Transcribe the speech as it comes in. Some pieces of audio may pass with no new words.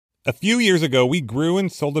A few years ago, we grew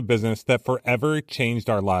and sold a business that forever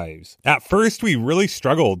changed our lives. At first, we really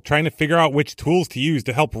struggled trying to figure out which tools to use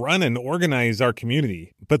to help run and organize our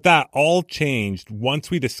community. But that all changed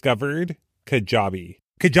once we discovered Kajabi.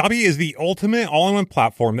 Kajabi is the ultimate all-in-one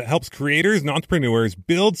platform that helps creators and entrepreneurs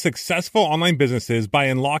build successful online businesses by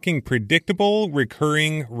unlocking predictable,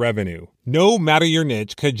 recurring revenue. No matter your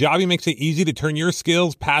niche, Kajabi makes it easy to turn your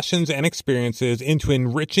skills, passions, and experiences into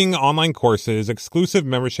enriching online courses, exclusive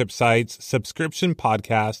membership sites, subscription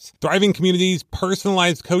podcasts, thriving communities,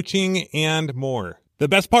 personalized coaching, and more. The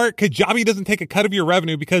best part, Kajabi doesn't take a cut of your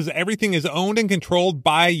revenue because everything is owned and controlled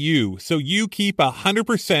by you, so you keep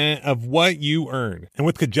 100% of what you earn. And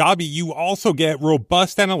with Kajabi, you also get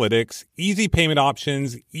robust analytics, easy payment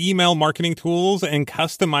options, email marketing tools, and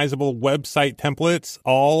customizable website templates,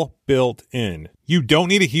 all built in. You don't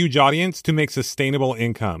need a huge audience to make sustainable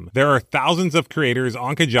income. There are thousands of creators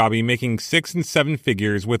on Kajabi making 6 and 7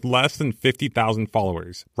 figures with less than 50,000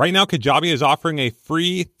 followers. Right now, Kajabi is offering a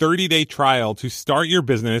free 30-day trial to start your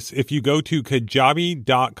business if you go to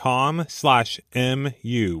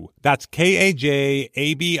kajabi.com/MU. That's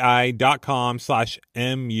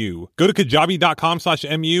KAJABI.com/MU. Go to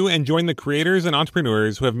kajabi.com/MU and join the creators and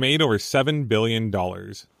entrepreneurs who have made over $7 billion.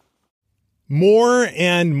 More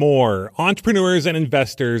and more entrepreneurs and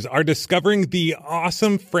investors are discovering the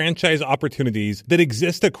awesome franchise opportunities that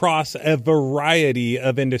exist across a variety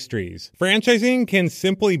of industries. Franchising can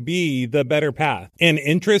simply be the better path, and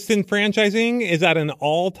interest in franchising is at an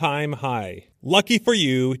all-time high. Lucky for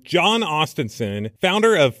you, John Austinson,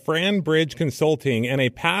 founder of FranBridge Consulting and a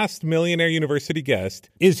past Millionaire University guest,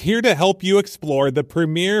 is here to help you explore the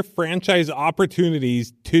premier franchise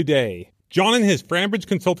opportunities today. John and his FranBridge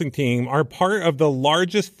Consulting team are part of the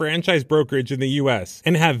largest franchise brokerage in the U.S.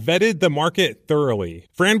 and have vetted the market thoroughly.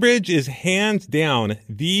 FranBridge is hands down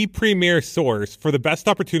the premier source for the best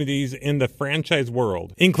opportunities in the franchise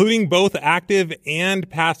world, including both active and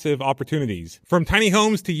passive opportunities. From tiny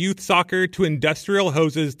homes to youth soccer to industrial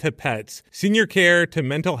hoses to pets, senior care to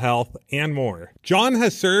mental health, and more. John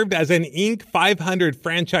has served as an Inc. 500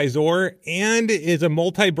 franchisor and is a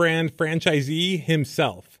multi-brand franchisee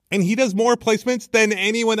himself. And he does more placements than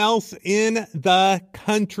anyone else in the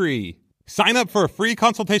country. Sign up for a free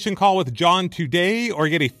consultation call with John today or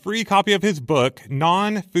get a free copy of his book,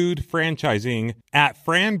 Non-Food Franchising, at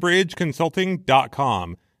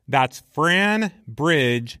franbridgeconsulting.com. That's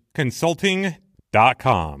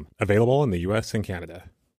franbridgeconsulting.com. Available in the U.S. and Canada.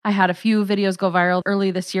 I had a few videos go viral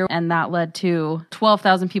early this year, and that led to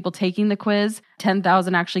 12,000 people taking the quiz,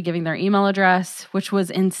 10,000 actually giving their email address, which was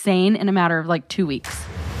insane in a matter of like 2 weeks.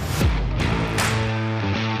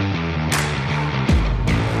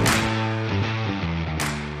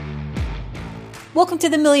 Welcome to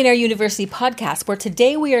the Millionaire University podcast, where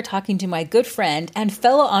today we are talking to my good friend and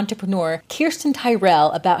fellow entrepreneur, Kirsten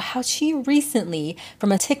Tyrell, about how she recently,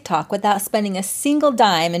 from a TikTok without spending a single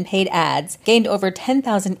dime in paid ads, gained over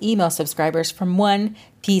 10,000 email subscribers from one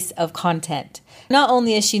piece of content. Not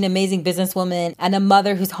only is she an amazing businesswoman and a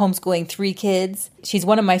mother who's homeschooling 3 kids, she's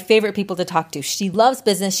one of my favorite people to talk to. She loves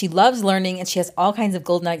business, she loves learning, and she has all kinds of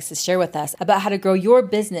gold nuggets to share with us about how to grow your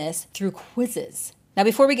business through quizzes. Now,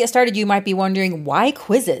 before we get started, you might be wondering, why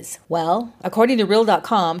quizzes? Well, according to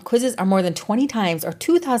Real.com, quizzes are more than 20 times or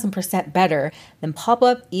 2,000% better than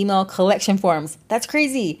pop-up email collection forms. That's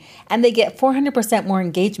crazy. And they get 400% more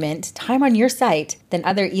engagement, time on your site, than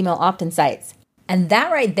other email opt-in sites. And that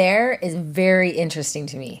right there is very interesting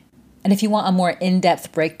to me. And if you want a more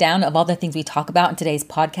in-depth breakdown of all the things we talk about in today's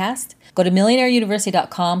podcast, go to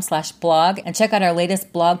millionaireuniversity.com/blog and check out our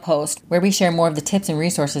latest blog post where we share more of the tips and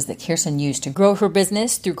resources that Kirsten used to grow her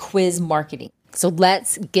business through quiz marketing. So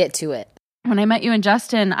let's get to it. When I met you and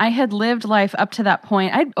Justin, I had lived life up to that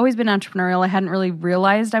point. I'd always been entrepreneurial. I hadn't really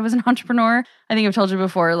realized I was an entrepreneur. I think I've told you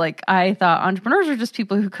before, like, I thought entrepreneurs were just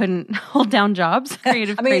people who couldn't hold down jobs,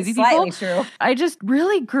 creative, crazy people. It's slightly true. I just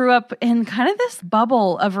really grew up in kind of this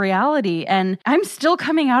bubble of reality, and I'm still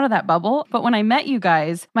coming out of that bubble. But when I met you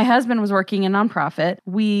guys, my husband was working in a nonprofit.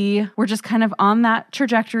 We were just kind of on that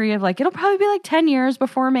trajectory of like, it'll probably be like 10 years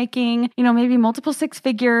before making, maybe multiple 6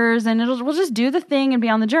 figures, and we'll just do the thing and be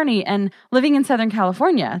on the journey. And living in Southern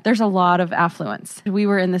California, there's a lot of affluence. We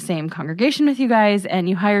were in the same congregation with you guys, and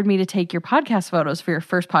you hired me to take your podcast photos for your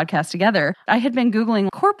first podcast together. I had been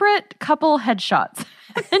Googling corporate couple headshots.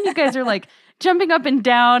 And you guys are like, jumping up and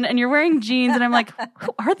down and you're wearing jeans. And I'm like,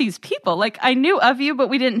 who are these people? Like I knew of you, but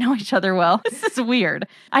we didn't know each other well. This is weird.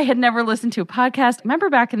 I had never listened to a podcast. Remember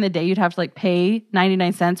back in the day, you'd have to like pay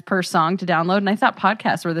 99 cents per song to download. And I thought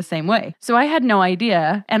podcasts were the same way. So I had no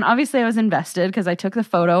idea. And obviously I was invested because I took the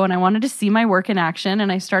photo and I wanted to see my work in action.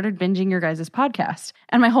 And I started binging your guys' podcast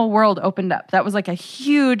and my whole world opened up. That was like a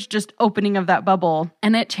huge just opening of that bubble.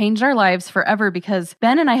 And it changed our lives forever because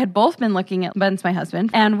Ben and I had both been looking at, Ben's my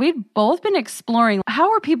husband, and we'd both been exploring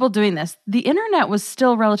how are people doing this? The internet was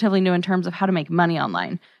still relatively new in terms of how to make money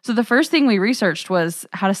online. So the first thing we researched was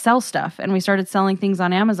how to sell stuff, and we started selling things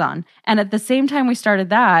on Amazon. And at the same time we started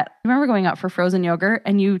that, I remember going out for frozen yogurt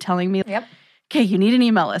and you telling me, Yep. Okay, you need an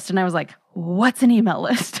email list. And I was like, what's an email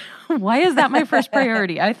list? Why is that my first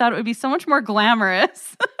priority? I thought it would be so much more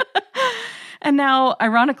glamorous. And now,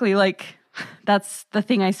 ironically, like, that's the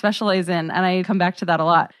thing I specialize in, and I come back to that a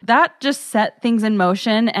lot. That just set things in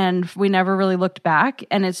motion, and we never really looked back,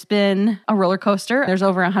 and it's been a roller coaster. There's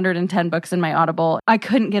over 110 books in my Audible. I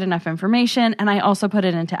couldn't get enough information, and I also put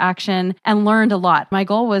it into action and learned a lot. My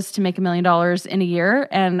goal was to make $1 million in a year,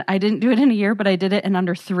 and I didn't do it in a year, but I did it in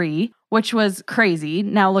under 3, which was crazy.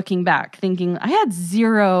 Now looking back, thinking I had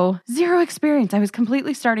zero experience. I was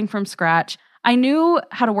completely starting from scratch. I knew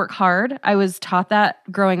how to work hard. I was taught that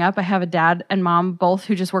growing up. I have a dad and mom both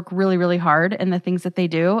who just work really, really hard in the things that they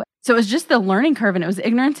do. So it was just the learning curve, and it was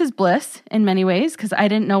ignorance is bliss in many ways because I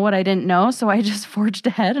didn't know what I didn't know. So I just forged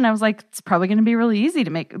ahead and I was like, it's probably going to be really easy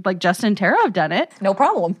to make. Like Justin and Tara have done it. No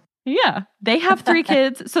problem. Yeah, they have 3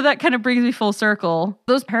 kids. So that kind of brings me full circle.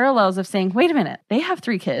 Those parallels of saying, wait a minute, they have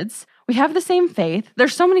 3 kids. We have the same faith.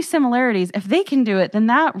 There's so many similarities. If they can do it, then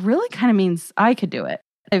that really kind of means I could do it.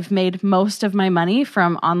 I've made most of my money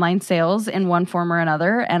from online sales in one form or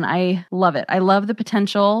another, and I love it. I love the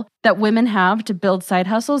potential that women have to build side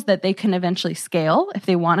hustles that they can eventually scale if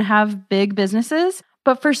they want to have big businesses.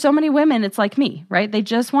 But for so many women, it's like me, right? They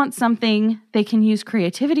just want something they can use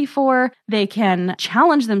creativity for. They can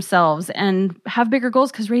challenge themselves and have bigger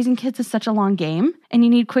goals because raising kids is such a long game, and you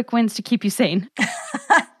need quick wins to keep you sane.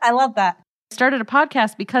 I love that. Started a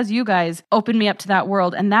podcast because you guys opened me up to that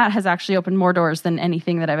world, and that has actually opened more doors than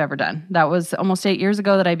anything that I've ever done. That was almost 8 years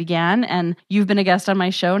ago that I began, and you've been a guest on my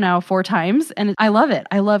show now 4 times, and I love it.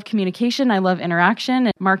 I love communication. I love interaction.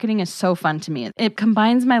 And marketing is so fun to me. It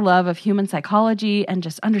combines my love of human psychology and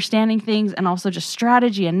just understanding things and also just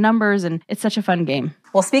strategy and numbers, and it's such a fun game.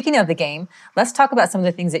 Well, speaking of the game, let's talk about some of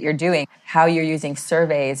the things that you're doing, how you're using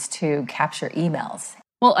surveys to capture emails.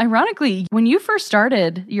 Well, ironically, when you first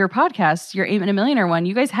started your podcast, your 8 Minute Millionaire one,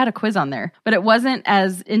 you guys had a quiz on there, but it wasn't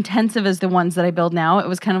as intensive as the ones that I build now. It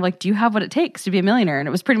was kind of like, do you have what it takes to be a millionaire? And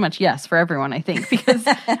it was pretty much yes for everyone, I think, because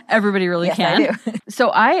everybody really yes, can. I do. So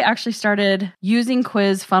I actually started using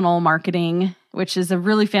quiz funnel marketing, which is a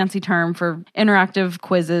really fancy term for interactive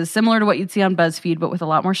quizzes, similar to what you'd see on BuzzFeed, but with a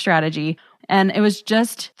lot more strategy. And it was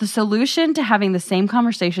just the solution to having the same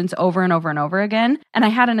conversations over and over and over again. And I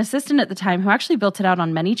had an assistant at the time who actually built it out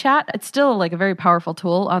on ManyChat. It's still like a very powerful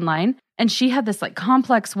tool online. And she had this like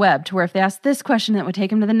complex web to where if they asked this question, that would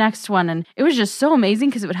take them to the next one. And it was just so amazing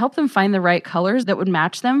because it would help them find the right colors that would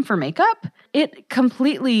match them for makeup. It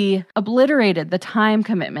completely obliterated the time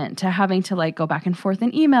commitment to having to like go back and forth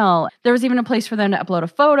in email. There was even a place for them to upload a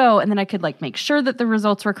photo, and then I could like make sure that the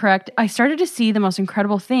results were correct. I started to see the most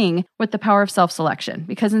incredible thing with the power of self-selection,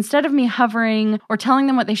 because instead of me hovering or telling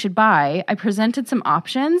them what they should buy, I presented some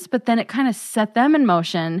options, but then it kind of set them in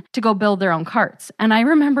motion to go build their own carts. And I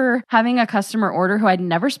remember having a customer order who I'd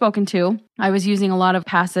never spoken to. I was using a lot of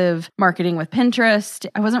passive marketing with Pinterest.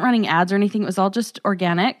 I wasn't running ads or anything. It was all just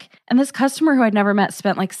organic. And this customer who I'd never met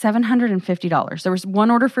spent like $750. There was one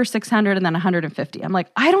order for $600 and then $150. I'm like,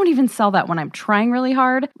 I don't even sell that when I'm trying really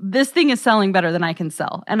hard. This thing is selling better than I can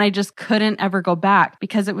sell. And I just couldn't ever go back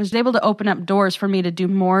because it was able to open up doors for me to do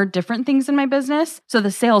more different things in my business. So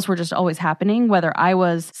the sales were just always happening, whether I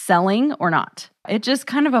was selling or not. It just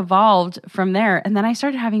kind of evolved from there. And then I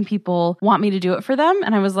started having people want me to do it for them.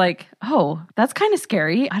 And I was like, oh, that's kind of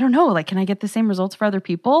scary. I don't know. Like, can I get the same results for other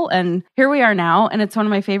people? And here we are now. And it's one of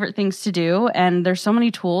my favorite things to do. And there's so many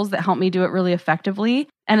tools that help me do it really effectively.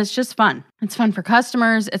 And it's just fun. It's fun for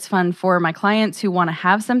customers. It's fun for my clients who want to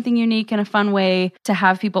have something unique in a fun way to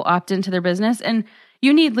have people opt into their business. And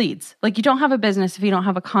you need leads. Like, you don't have a business if you don't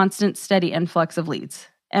have a constant, steady influx of leads.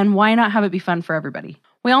 And why not have it be fun for everybody?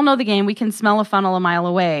 We all know the game. We can smell a funnel a mile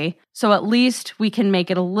away. So at least we can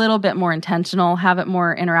make it a little bit more intentional, have it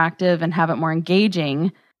more interactive, and have it more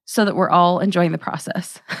engaging so that we're all enjoying the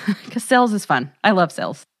process. Because sales is fun. I love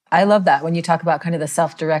sales. I love that when you talk about kind of the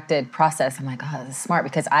self-directed process. I'm like, oh, this is smart,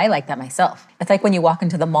 because I like that myself. It's like when you walk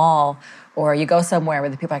into the mall Or you go somewhere where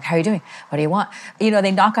the people are like, how are you doing? What do you want?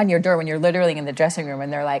 They knock on your door when you're literally in the dressing room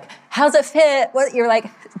and they're like, how's it fit? What? You're like,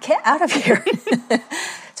 get out of here.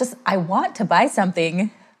 I want to buy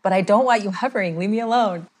something, but I don't want you hovering. Leave me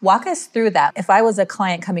alone. Walk us through that. If I was a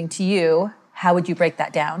client coming to you, how would you break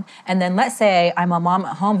that down? And then let's say I'm a mom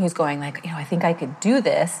at home who's going like, I think I could do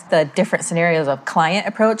this, the different scenarios of client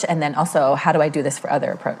approach, and then also how do I do this for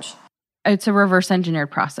other approach? It's a reverse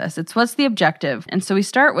engineered process. It's what's the objective? And so we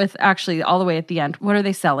start with actually all the way at the end. What are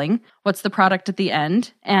they selling? What's the product at the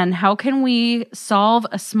end? And how can we solve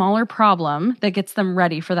a smaller problem that gets them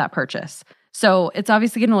ready for that purchase? So it's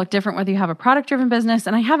obviously going to look different whether you have a product-driven business.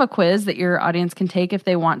 And I have a quiz that your audience can take if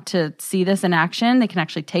they want to see this in action. They can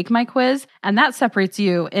actually take my quiz. And that separates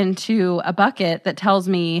you into a bucket that tells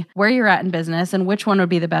me where you're at in business and which one would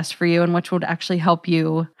be the best for you and which would actually help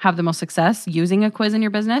you have the most success using a quiz in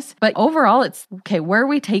your business. But overall, it's, okay, where are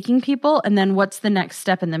we taking people? And then what's the next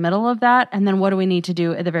step in the middle of that? And then what do we need to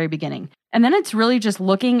do at the very beginning? And then it's really just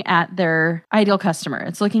looking at their ideal customer.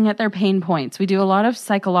 It's looking at their pain points. We do a lot of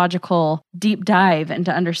psychological deep dive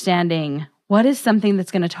into understanding what is something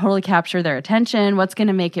that's going to totally capture their attention, what's going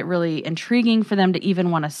to make it really intriguing for them to even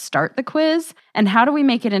want to start the quiz, and how do we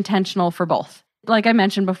make it intentional for both? Like I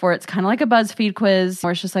mentioned before, it's kind of like a BuzzFeed quiz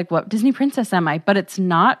where it's just like, what Disney princess am I? But it's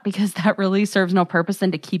not, because that really serves no purpose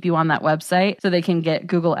than to keep you on that website so they can get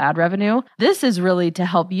Google ad revenue. This is really to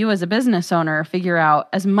help you as a business owner figure out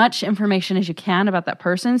as much information as you can about that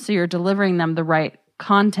person so you're delivering them the right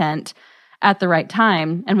content at the right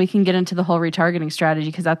time. And we can get into the whole retargeting strategy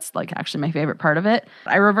because that's like actually my favorite part of it.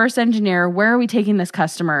 I reverse engineer, where are we taking this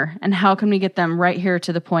customer and how can we get them right here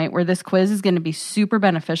to the point where this quiz is going to be super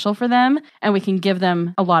beneficial for them and we can give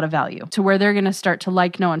them a lot of value to where they're going to start to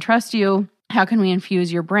like, know, and trust you. How can we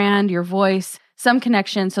infuse your brand, your voice, some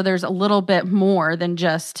connection so there's a little bit more than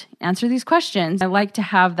just answer these questions. I like to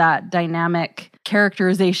have that dynamic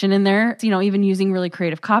characterization in there, even using really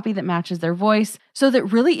creative copy that matches their voice so that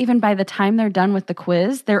really even by the time they're done with the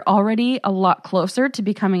quiz, they're already a lot closer to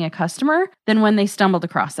becoming a customer than when they stumbled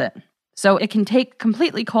across it. So it can take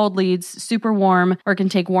completely cold leads, super warm, or it can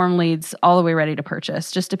take warm leads all the way ready to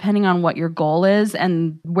purchase, just depending on what your goal is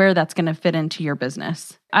and where that's going to fit into your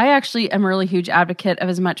business. I actually am a really huge advocate of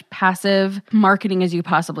as much passive marketing as you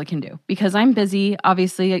possibly can do because I'm busy.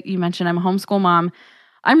 Obviously, you mentioned I'm a homeschool mom.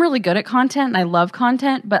 I'm really good at content and I love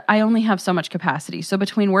content, but I only have so much capacity. So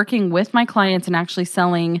between working with my clients and actually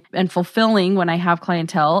selling and fulfilling when I have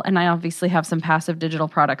clientele, and I obviously have some passive digital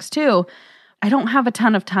products too, I don't have a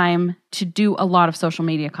ton of time to do a lot of social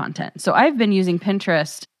media content. So I've been using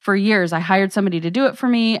Pinterest for years. I hired somebody to do it for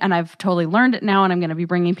me and I've totally learned it now. And I'm going to be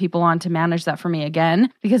bringing people on to manage that for me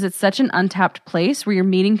again, because it's such an untapped place where you're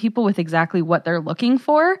meeting people with exactly what they're looking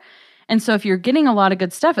for. And so if you're getting a lot of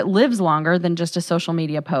good stuff, it lives longer than just a social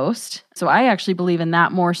media post. So I actually believe in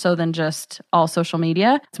that more so than just all social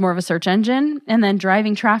media. It's more of a search engine and then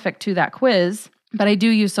driving traffic to that quiz. But I do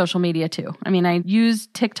use social media too. I mean, I use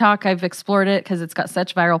TikTok. I've explored it because it's got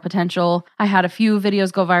such viral potential. I had a few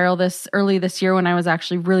videos go viral early this year when I was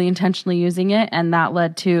actually really intentionally using it. And that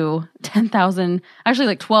led to 10,000, actually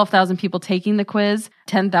like 12,000 people taking the quiz,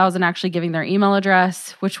 10,000 actually giving their email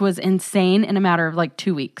address, which was insane in a matter of like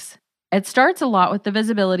 2 weeks. It starts a lot with the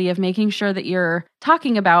visibility of making sure that you're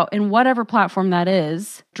talking about, in whatever platform that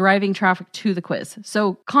is, driving traffic to the quiz.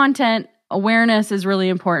 So content awareness is really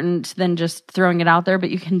important than just throwing it out there,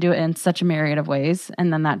 but you can do it in such a myriad of ways.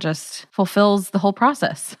 And then that just fulfills the whole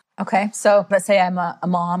process. Okay, so let's say I'm a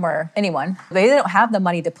mom or anyone. They don't have the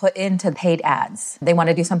money to put into paid ads. They want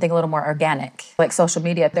to do something a little more organic, like social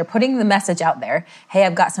media. They're putting the message out there, hey,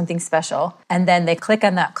 I've got something special. And then they click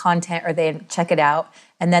on that content or they check it out.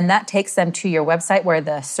 And then that takes them to your website where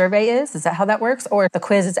the survey is. Is that how that works? Or the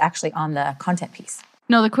quiz is actually on the content piece?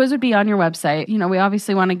 No, the quiz would be on your website. We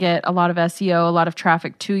obviously want to get a lot of SEO, a lot of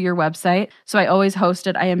traffic to your website. So I always host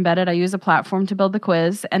it. I embed it. I use a platform to build the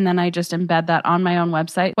quiz. And then I just embed that on my own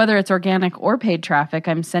website. Whether it's organic or paid traffic,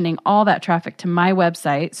 I'm sending all that traffic to my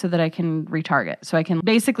website so that I can retarget. So I can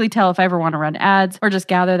basically tell if I ever want to run ads or just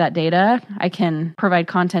gather that data. I can provide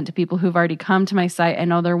content to people who've already come to my site. I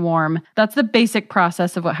know they're warm. That's the basic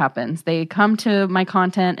process of what happens. They come to my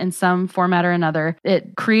content in some format or another.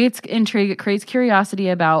 It creates intrigue. It creates curiosity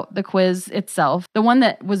curiosity about the quiz itself. The one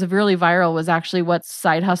that was really viral was actually what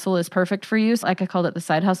side hustle is perfect for you. Like I called it the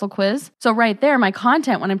side hustle quiz. So right there, my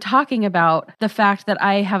content, when I'm talking about the fact that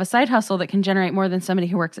I have a side hustle that can generate more than somebody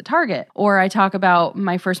who works at Target, or I talk about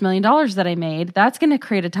my first $1 million that I made, that's going to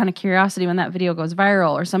create a ton of curiosity when that video goes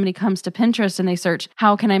viral, or somebody comes to Pinterest and they search,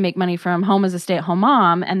 how can I make money from home as a stay-at-home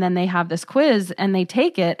mom? And then they have this quiz and they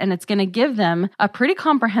take it, and it's going to give them a pretty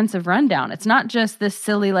comprehensive rundown. It's not just this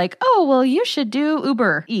silly like, oh, well, you should do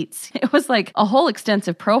Uber Eats. It was like a whole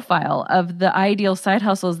extensive profile of the ideal side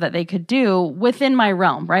hustles that they could do within my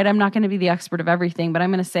realm, right? I'm not going to be the expert of everything, but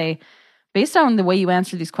I'm going to say, based on the way you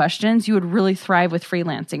answer these questions, you would really thrive with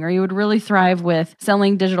freelancing, or you would really thrive with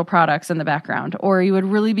selling digital products in the background, or you would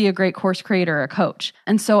really be a great course creator or a coach.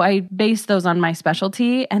 And so I based those on my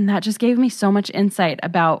specialty, and that just gave me so much insight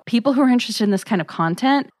about people who are interested in this kind of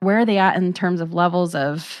content. Where are they at in terms of levels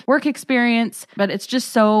of work experience? But it's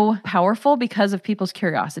just so powerful because of people's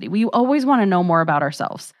curiosity. We always want to know more about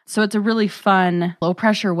ourselves. So it's a really fun,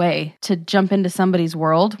 low-pressure way to jump into somebody's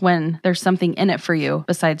world when there's something in it for you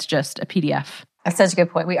besides just a PDF. That's such a good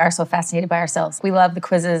point. We are so fascinated by ourselves. We love the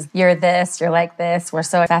quizzes. You're this, you're like this. We're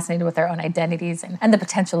so fascinated with our own identities and the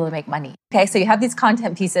potential to make money. Okay, so you have these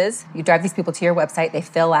content pieces. You drive these people to your website. They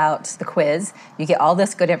fill out the quiz. You get all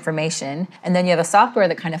this good information. And then you have a software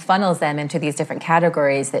that kind of funnels them into these different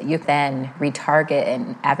categories that you then retarget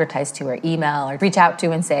and advertise to, or email, or reach out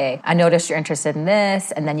to and say, I noticed you're interested in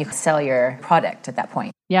this. And then you can sell your product at that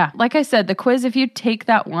point. Yeah, like I said, the quiz, if you take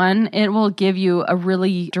that one, it will give you a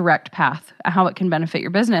really direct path how it can benefit your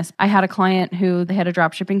business. I had a client who they had a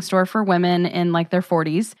drop shipping store for women in like their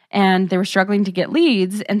 40s, and they were struggling to get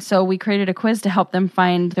leads. And so we created a quiz to help them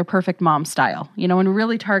find their perfect mom style, and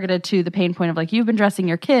really targeted to the pain point of like, you've been dressing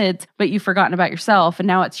your kids, but you've forgotten about yourself, and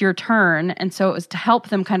now it's your turn. And so it was to help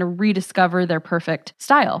them kind of rediscover their perfect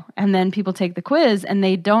style. And then people take the quiz and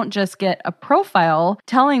they don't just get a profile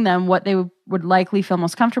telling them what they would likely feel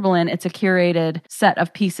most comfortable in. It's a curated set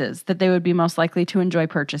of pieces that they would be most likely to enjoy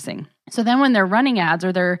purchasing. So then when they're running ads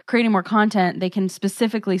or they're creating more content, they can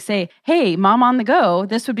specifically say, hey, mom on the go,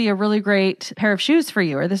 this would be a really great pair of shoes for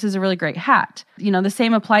you, or this is a really great hat. The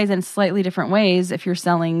same applies in slightly different ways if you're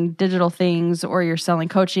selling digital things or you're selling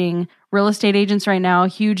coaching. Real estate agents right now,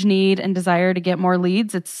 huge need and desire to get more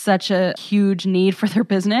leads. It's such a huge need for their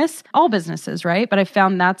business, all businesses, right? But I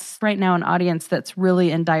found that's right now an audience that's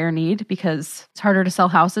really in dire need because it's harder to sell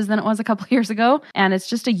houses than it was a couple of years ago. And it's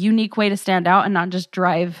just a unique way to stand out and not just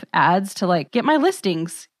drive ads to like, get my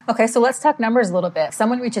listings. Okay, so let's talk numbers a little bit. If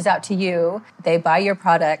someone reaches out to you, they buy your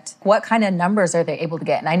product, what kind of numbers are they able to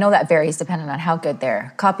get? And I know that varies depending on how good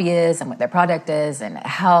their copy is and what their product is and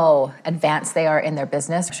how advanced they are in their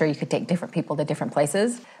business. I'm sure you could take different people to different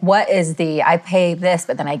places. What is the I pay this,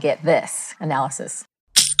 but then I get this analysis?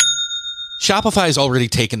 Shopify has already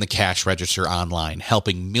taken the cash register online,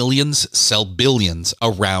 helping millions sell billions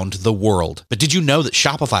around the world. But did you know that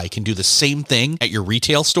Shopify can do the same thing at your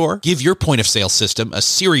retail store? Give your point of sale system a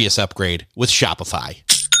serious upgrade with Shopify.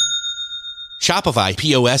 Shopify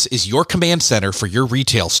POS is your command center for your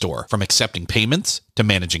retail store. From accepting payments to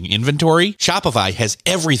managing inventory, Shopify has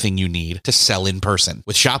everything you need to sell in person.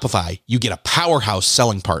 With Shopify, you get a powerhouse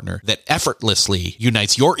selling partner that effortlessly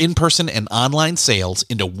unites your in-person and online sales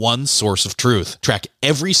into one source of truth. Track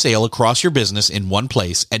every sale across your business in one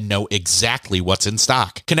place and know exactly what's in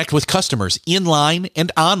stock. Connect with customers in-line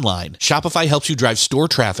and online. Shopify helps you drive store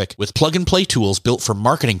traffic with plug-and-play tools built for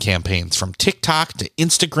marketing campaigns from TikTok to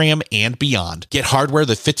Instagram and beyond. Get hardware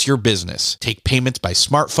that fits your business. Take payments by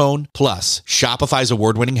smartphone. Plus, Shopify's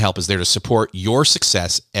award-winning help is there to support your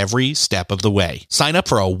success every step of the way. Sign up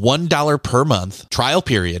for a $1 per month trial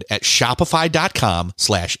period at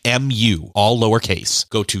shopify.com/MU, all lowercase.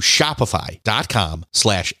 Go to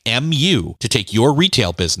shopify.com/MU to take your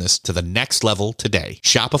retail business to the next level today.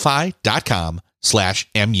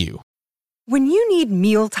 Shopify.com/MU. When you need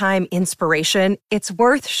mealtime inspiration, it's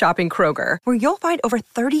worth shopping Kroger, where you'll find over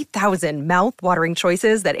 30,000 mouth-watering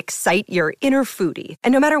choices that excite your inner foodie.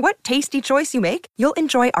 And no matter what tasty choice you make, you'll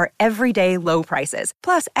enjoy our everyday low prices,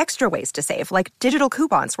 plus extra ways to save, like digital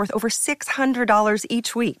coupons worth over $600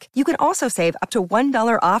 each week. You can also save up to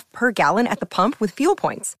 $1 off per gallon at the pump with fuel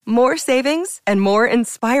points. More savings and more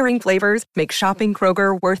inspiring flavors make shopping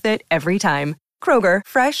Kroger worth it every time. Kroger,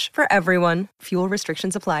 fresh for everyone. Fuel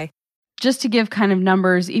restrictions apply. Just to give kind of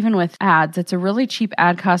numbers, even with ads, it's a really cheap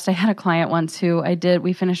ad cost. I had a client once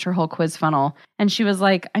we finished her whole quiz funnel, and she was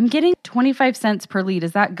like, I'm getting 25 cents per lead.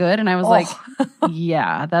 Is that good? And I was like,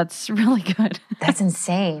 yeah, that's really good. That's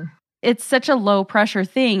insane. it's such a low pressure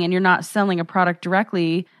thing and you're not selling a product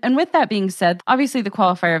directly. And with that being said, obviously the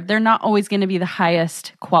qualifier, they're not always going to be the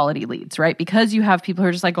highest quality leads, right? Because you have people who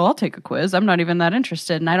are just like, oh, I'll take a quiz. I'm not even that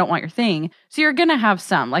interested and I don't want your thing. So you're going to have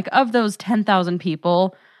some, like of those 10,000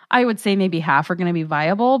 people, I would say maybe half are going to be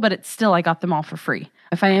viable, but it's still, I got them all for free.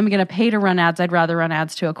 If I am going to pay to run ads, I'd rather run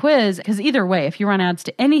ads to a quiz because either way, if you run ads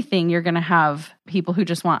to anything, you're going to have people who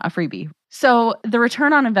just want a freebie. So the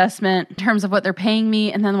return on investment in terms of what they're paying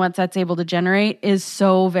me and then what that's able to generate is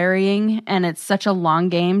so varying and it's such a long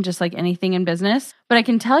game, just like anything in business. But I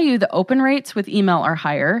can tell you the open rates with email are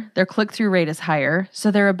higher, their click-through rate is higher,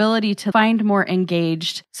 so their ability to find more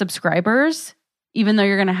engaged subscribers, even though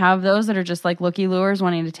you're going to have those that are just like looky-lures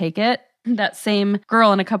wanting to take it. That same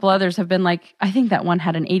girl and a couple others have been like, I think that one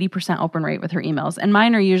had an 80% open rate with her emails. And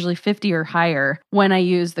mine are usually 50 or higher when I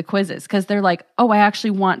use the quizzes because they're like, oh, I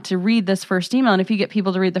actually want to read this first email. And if you get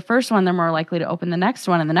people to read the first one, they're more likely to open the next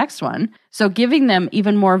one and the next one. So giving them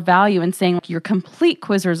even more value and saying your complete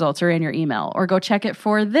quiz results are in your email or go check it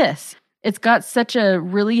for this. It's got such a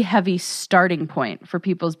really heavy starting point for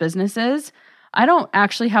people's businesses. I don't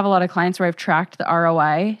actually have a lot of clients where I've tracked the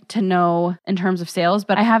ROI to know in terms of sales,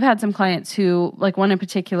 but I have had some clients who, like one in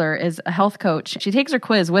particular is a health coach. She takes her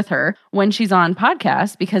quiz with her when she's on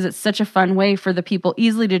podcasts because it's such a fun way for the people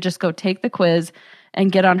easily to just go take the quiz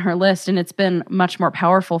and get on her list. And it's been much more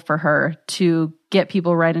powerful for her to get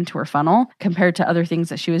people right into her funnel compared to other things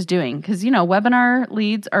that she was doing. Because, webinar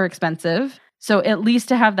leads are expensive. So at least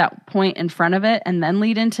to have that point in front of it and then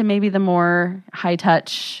lead into maybe the more high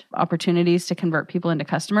touch opportunities to convert people into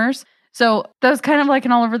customers. So that was kind of like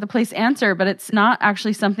an all over the place answer, but it's not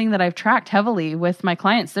actually something that I've tracked heavily with my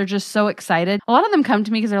clients. They're just so excited. A lot of them come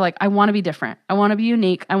to me because they're like, I want to be different. I want to be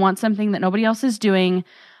unique. I want something that nobody else is doing.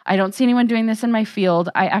 I don't see anyone doing this in my field.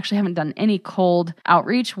 I actually haven't done any cold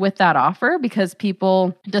outreach with that offer because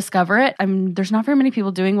people discover it. There's not very many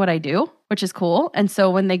people doing what I do, which is cool. And so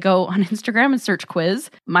when they go on Instagram and search quiz,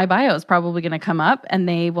 my bio is probably going to come up and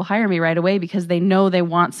they will hire me right away because they know they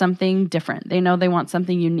want something different. They know they want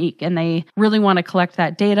something unique and they really want to collect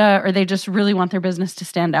that data or they just really want their business to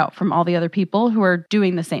stand out from all the other people who are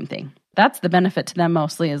doing the same thing. That's the benefit to them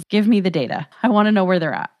mostly is give me the data. I want to know where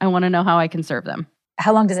they're at. I want to know how I can serve them.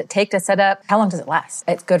 How long does it take to set up? How long does it last?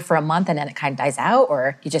 It's good for a month and then it kind of dies out,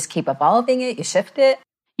 or you just keep evolving it, you shift it?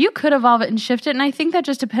 You could evolve it and shift it. And I think that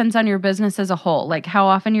just depends on your business as a whole, like how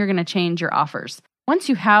often you're going to change your offers. Once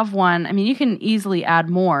you have one, you can easily add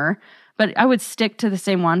more, but I would stick to the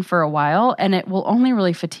same one for a while and it will only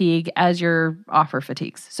really fatigue as your offer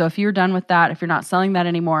fatigues. So if you're done with that, if you're not selling that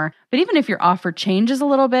anymore, but even if your offer changes a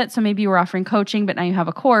little bit, so maybe you were offering coaching, but now you have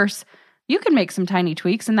a course, you can make some tiny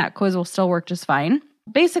tweaks and that quiz will still work just fine.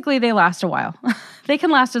 Basically, they last a while. They can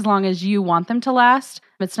last as long as you want them to last.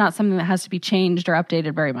 It's not something that has to be changed or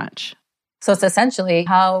updated very much. So it's essentially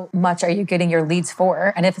how much are you getting your leads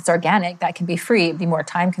for? And if it's organic, that can be free, it'd be more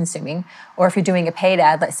time consuming. Or if you're doing a paid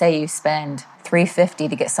ad, let's say you spend $350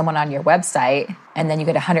 to get someone on your website, and then you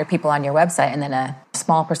get 100 people on your website, and then a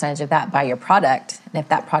small percentage of that buy your product. And if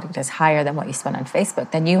that product is higher than what you spend on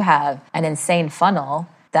Facebook, then you have an insane funnel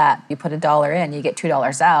that you put $1 in, you get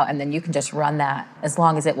 $2 out, and then you can just run that as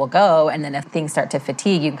long as it will go. And then if things start to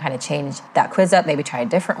fatigue, you can kind of change that quiz up, maybe try a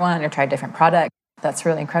different one or try a different product. That's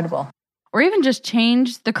really incredible. Or even just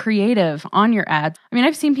change the creative on your ads.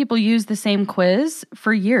 I've seen people use the same quiz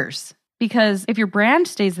for years. Because if your brand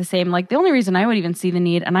stays the same, like the only reason I would even see the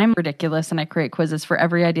need, and I'm ridiculous and I create quizzes for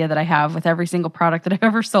every idea that I have with every single product that I've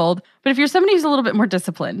ever sold. But if you're somebody who's a little bit more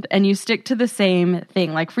disciplined and you stick to the same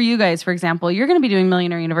thing, like for you guys, for example, you're going to be doing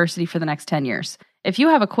Millionaire University for the next 10 years. If you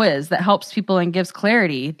have a quiz that helps people and gives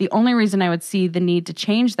clarity, the only reason I would see the need to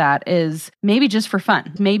change that is maybe just for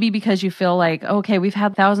fun. Maybe because you feel like, okay, we've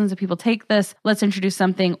had thousands of people take this, let's introduce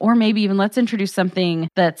something, or maybe even let's introduce something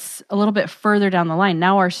that's a little bit further down the line.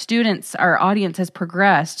 Now our students, our audience has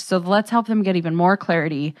progressed, so let's help them get even more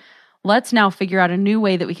clarity. Let's now figure out a new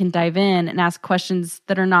way that we can dive in and ask questions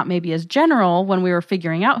that are not maybe as general when we were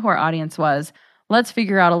figuring out who our audience was. Let's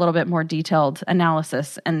figure out a little bit more detailed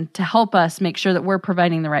analysis and to help us make sure that we're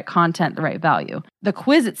providing the right content, the right value. The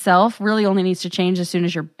quiz itself really only needs to change as soon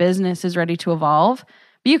as your business is ready to evolve.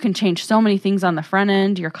 But you can change so many things on the front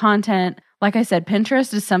end, your content. Like I said,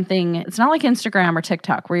 Pinterest is something, it's not like Instagram or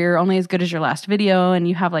TikTok where you're only as good as your last video and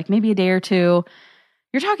you have like maybe a day or two.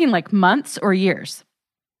 You're talking like months or years.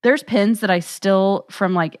 There's pins that I still,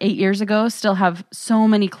 from like 8 years ago, still have so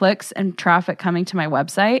many clicks and traffic coming to my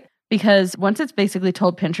website. Because once it's basically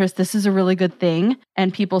told Pinterest, this is a really good thing,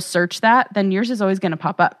 and people search that, then yours is always going to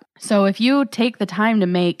pop up. So if you take the time to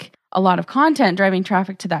make a lot of content driving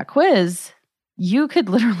traffic to that quiz, you could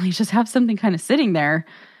literally just have something kind of sitting there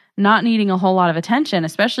not needing a whole lot of attention,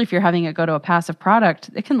 especially if you're having it go to a passive product,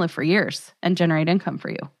 it can live for years and generate income for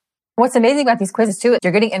you. What's amazing about these quizzes too,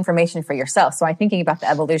 you're getting information for yourself. So I'm thinking about the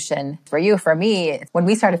evolution for you. For me, when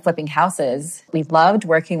we started flipping houses, we loved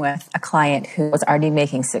working with a client who was already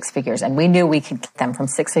making six figures, and we knew we could get them from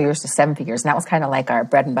 6 figures to 7 figures. And that was kind of like our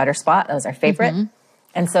bread and butter spot. That was our favorite. Mm-hmm.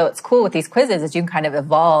 And so it's cool with these quizzes is you can kind of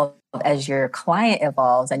evolve as your client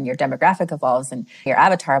evolves and your demographic evolves and your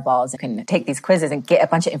avatar evolves. You can take these quizzes and get a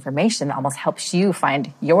bunch of information that almost helps you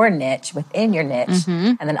find your niche within your niche,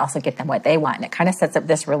 and then also get them what they want. And it kind of sets up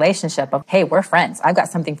this relationship of, hey, we're friends. I've got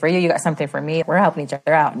something for you. You got something for me. We're helping each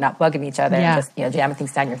other out, not bugging each other and just, jamming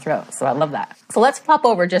things down your throat. So I love that. So let's pop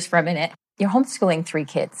over just for a minute. You're homeschooling 3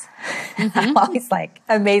 kids. I'm always like,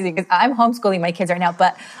 amazing, because I'm homeschooling my kids right now,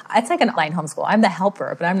 but it's like an online homeschool. I'm the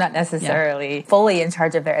helper, but I'm not necessarily fully in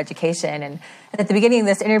charge of their education. And at the beginning of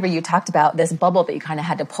this interview, you talked about this bubble that you kind of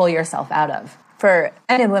had to pull yourself out of. For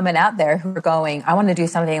men and women out there who are going, I want to do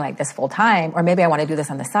something like this full time, or maybe I want to do this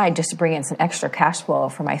on the side just to bring in some extra cash flow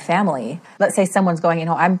for my family. Let's say someone's going,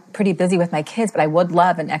 I'm pretty busy with my kids, but I would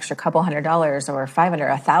love an extra couple $100 or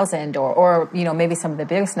 $500, $1,000, or maybe some of the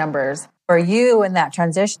biggest numbers. For you in that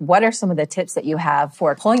transition, what are some of the tips that you have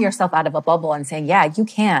for pulling yourself out of a bubble and saying, yeah, you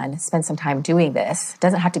can spend some time doing this? It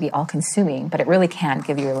doesn't have to be all consuming, but it really can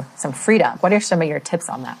give you some freedom. What are some of your tips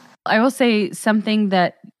on that? I will say something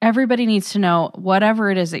that everybody needs to know,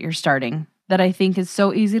 whatever it is that you're starting, that I think is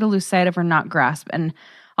so easy to lose sight of or not grasp. And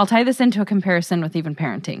I'll tie this into a comparison with even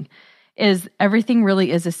parenting, is everything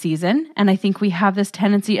really is a season. And I think we have this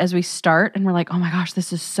tendency as we start and we're like, oh my gosh,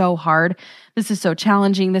 this is so hard. This is so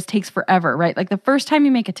challenging. This takes forever, right? Like the first time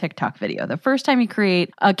you make a TikTok video, the first time you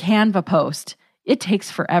create a Canva post, it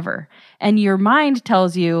takes forever. And your mind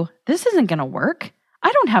tells you, this isn't going to work.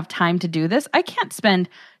 I don't have time to do this. I can't spend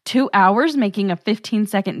 2 hours making a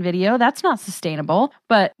 15-second video. That's not sustainable.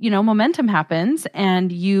 But, momentum happens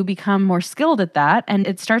and you become more skilled at that. And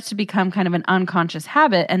it starts to become kind of an unconscious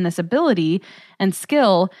habit and this ability and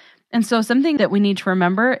skill. And so something that we need to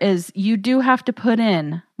remember is you do have to put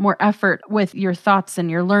in more effort with your thoughts and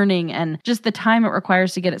your learning and just the time it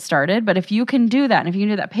requires to get it started. But if you can do that, and if you can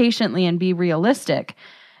do that patiently and be realistic,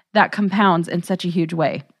 that compounds in such a huge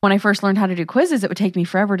way. When I first learned how to do quizzes, it would take me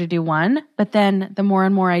forever to do one. But then the more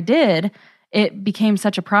and more I did, it became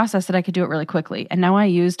such a process that I could do it really quickly. And now I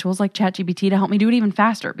use tools like ChatGPT to help me do it even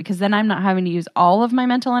faster, because then I'm not having to use all of my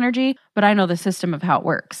mental energy, but I know the system of how it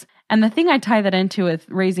works. And the thing I tie that into with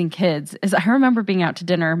raising kids is I remember being out to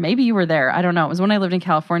dinner. Maybe you were there. I don't know. It was when I lived in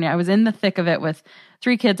California. I was in the thick of it with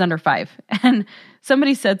 3 kids under 5. And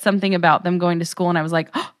somebody said something about them going to school. And I was like,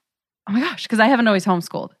 oh my gosh, because I haven't always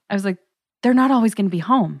homeschooled. I was like, they're not always going to be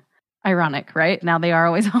home. Ironic, right? Now they are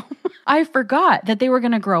always home. I forgot that they were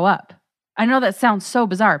going to grow up. I know that sounds so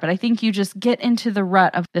bizarre, but I think you just get into the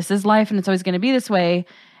rut of this is life and it's always going to be this way.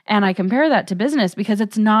 And I compare that to business because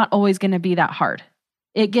it's not always going to be that hard.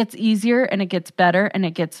 It gets easier and it gets better and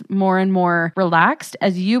it gets more and more relaxed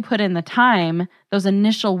as you put in the time, those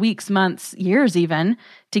initial weeks, months, years even,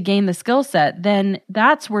 to gain the skill set. Then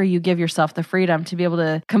that's where you give yourself the freedom to be able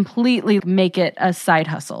to completely make it a side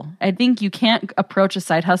hustle. I think you can't approach a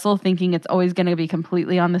side hustle thinking it's always going to be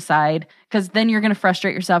completely on the side, because then you're going to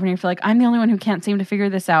frustrate yourself and you feel like, I'm the only one who can't seem to figure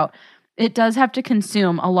this out. It does have to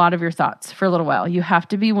consume a lot of your thoughts for a little while. You have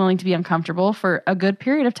to be willing to be uncomfortable for a good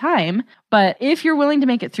period of time. But if you're willing to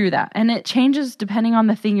make it through that, and it changes depending on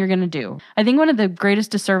the thing you're going to do. I think one of the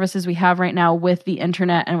greatest disservices we have right now with the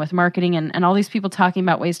internet and with marketing and all these people talking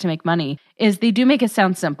about ways to make money is they do make it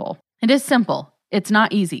sound simple. It is simple. It's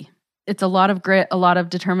not easy. It's a lot of grit, a lot of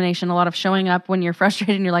determination, a lot of showing up when you're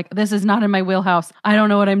frustrated and you're like, this is not in my wheelhouse. I don't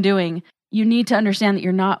know what I'm doing. You need to understand that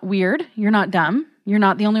you're not weird. You're not dumb. You're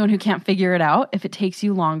not the only one who can't figure it out. If it takes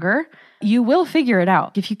you longer, you will figure it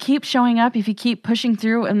out. If you keep showing up, if you keep pushing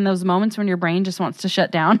through in those moments when your brain just wants to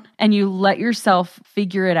shut down and you let yourself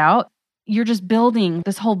figure it out, you're just building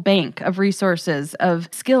this whole bank of resources, of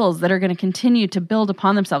skills that are going to continue to build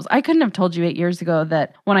upon themselves. I couldn't have told you 8 years ago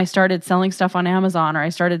that when I started selling stuff on Amazon or I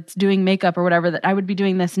started doing makeup or whatever, that I would be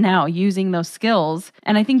doing this now using those skills.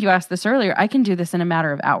 And I think you asked this earlier, I can do this in a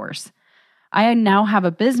matter of hours. I now have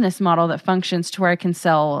a business model that functions to where I can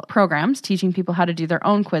sell programs, teaching people how to do their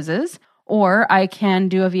own quizzes, or I can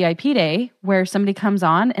do a VIP day where somebody comes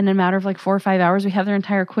on and in a matter of like 4 or 5 hours, we have their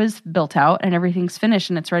entire quiz built out and everything's finished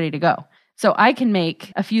and it's ready to go. So I can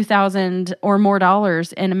make a few $1,000 or more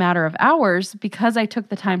in a matter of hours because I took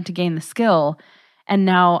the time to gain the skill. And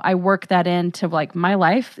now I work that into like my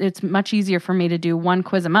life. It's much easier for me to do 1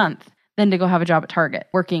 quiz a month than to go have a job at Target,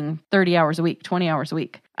 working 30 hours a week, 20 hours a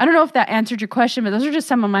week. I don't know if that answered your question, but those are just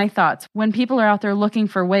some of my thoughts. When people are out there looking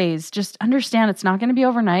for ways, just understand it's not going to be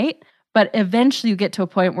overnight, but eventually you get to a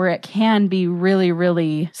point where it can be really,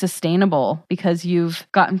 really sustainable because you've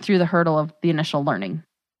gotten through the hurdle of the initial learning.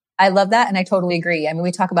 I love that. And I totally agree. I mean,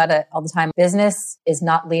 we talk about it all the time. Business is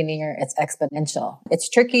not linear. It's exponential. It's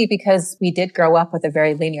tricky because we did grow up with a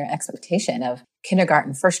very linear expectation of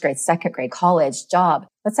kindergarten, first grade, second grade, college, job.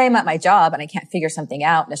 Let's say I'm at my job and I can't figure something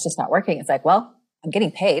out and it's just not working. It's like, well, I'm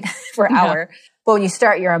getting paid for an hour. But when you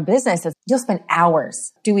start your own business, you'll spend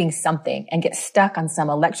hours doing something and get stuck on some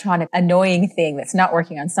electronic annoying thing that's not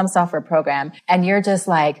working on some software program. And you're just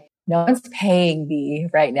like, no one's paying me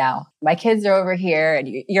right now. My kids are over here and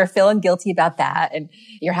you're feeling guilty about that. And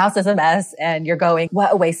your house is a mess and you're going,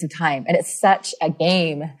 what a waste of time. And it's such a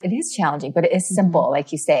game. It is challenging, but it is simple.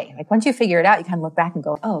 Like you say, like once you figure it out, you kind of look back and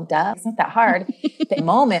go, oh, duh, it's not that hard. The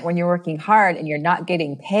moment when you're working hard and you're not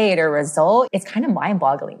getting paid or result, it's kind of mind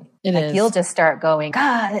boggling. It is. You'll just start going,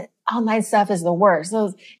 God, online stuff is the worst.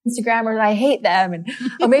 Those Instagrammers, I hate them. And,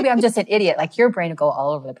 or maybe I'm just an idiot. Like your brain will go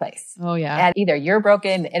all over the place. Oh yeah. And either you're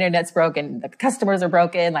broken, the internet's broken, the customers are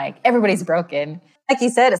broken, like everybody's broken. Like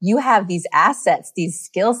you said, you have these assets, these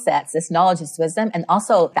skill sets, this knowledge, this wisdom, and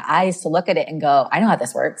also the eyes to look at it and go, I know how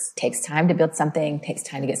this works. It takes time to build something, takes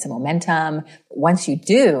time to get some momentum. Once you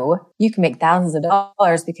do, you can make thousands of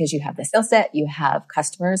dollars because you have the skill set, you have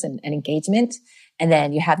customers and engagement. And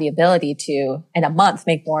then you have the ability to, in a month,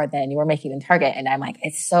 make more than you were making in Target. And I'm like,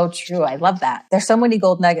 it's so true. I love that. There's so many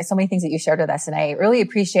gold nuggets, so many things that you shared with us. And I really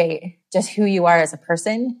appreciate just who you are as a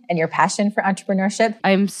person and your passion for entrepreneurship.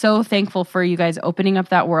 I'm so thankful for you guys opening up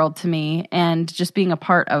that world to me and just being a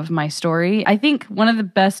part of my story. I think one of the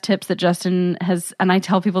best tips that Justin has, and I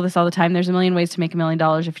tell people this all the time, there's a million ways to make $1 million.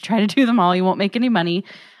 If you try to do them all, you won't make any money.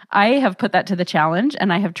 I have put that to the challenge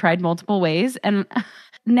and I have tried multiple ways. And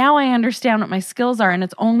now I understand what my skills are, and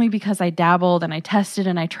it's only because I dabbled and I tested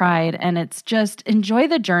and I tried, and it's just enjoy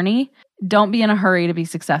the journey. Don't be in a hurry to be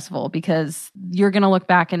successful because you're going to look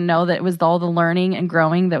back and know that it was all the learning and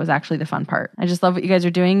growing that was actually the fun part. I just love what you guys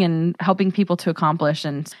are doing and helping people to accomplish.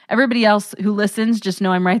 And everybody else who listens, just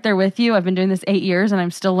know I'm right there with you. I've been doing this 8 years and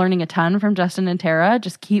I'm still learning a ton from Justin and Tara.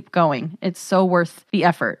 Just keep going. It's so worth the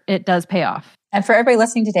effort. It does pay off. And for everybody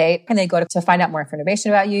listening today, can they go to find out more information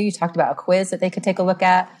about you? You talked about a quiz that they could take a look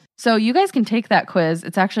at. So you guys can take that quiz.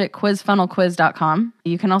 It's actually at quizfunnelquiz.com.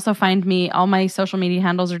 You can also find me. All my social media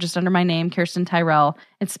handles are just under my name, Kirsten Tyrrell.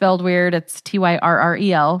 It's spelled weird. It's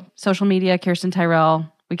Tyrrel. Social media, Kirsten Tyrrell.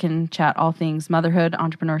 We can chat all things motherhood,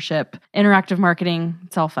 entrepreneurship, interactive marketing.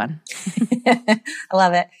 It's all fun. I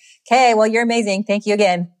love it. Okay, well, you're amazing. Thank you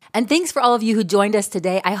again. And thanks for all of you who joined us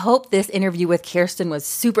today. I hope this interview with Kirsten was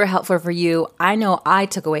super helpful for you. I know I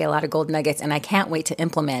took away a lot of gold nuggets and I can't wait to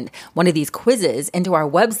implement one of these quizzes into our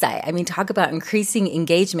website. I mean, talk about increasing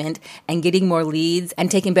engagement and getting more leads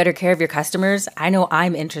and taking better care of your customers. I know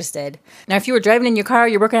I'm interested. Now, if you were driving in your car,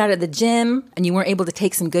 you're working out at the gym and you weren't able to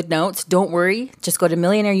take some good notes, don't worry. Just go to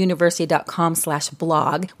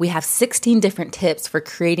millionaireuniversity.com/blog. We have 16 different tips for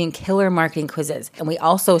creating killer marketing quizzes. And we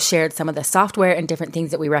also shared some of the software and different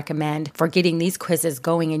things that we recommend for getting these quizzes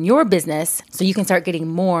going in your business so you can start getting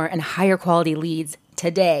more and higher quality leads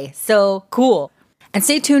today. So cool. And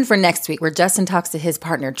stay tuned for next week where Justin talks to his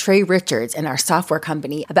partner, Trey Richards, in our software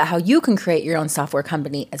company about how you can create your own software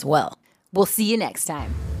company as well. We'll see you next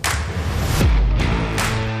time.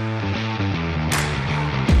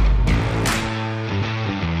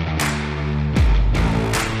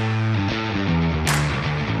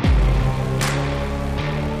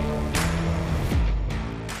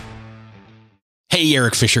 Hey,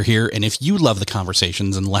 Eric Fisher here, and if you love the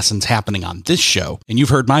conversations and lessons happening on this show, and you've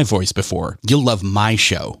heard my voice before, you'll love my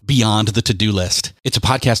show, Beyond the To-Do List. It's a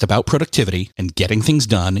podcast about productivity and getting things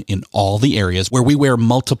done in all the areas where we wear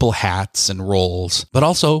multiple hats and roles, but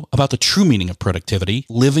also about the true meaning of productivity,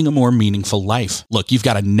 living a more meaningful life. Look, you've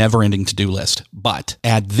got a never-ending to-do list, but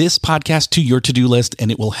add this podcast to your to-do list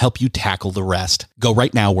and it will help you tackle the rest. Go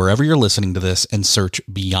right now wherever you're listening to this and search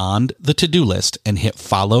Beyond the To-Do List and hit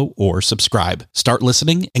follow or subscribe. Start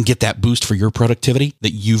listening and get that boost for your productivity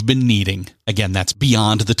that you've been needing. Again, that's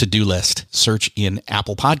Beyond the To-Do List. Search in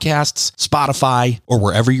Apple Podcasts, Spotify, or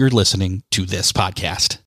wherever you're listening to this podcast.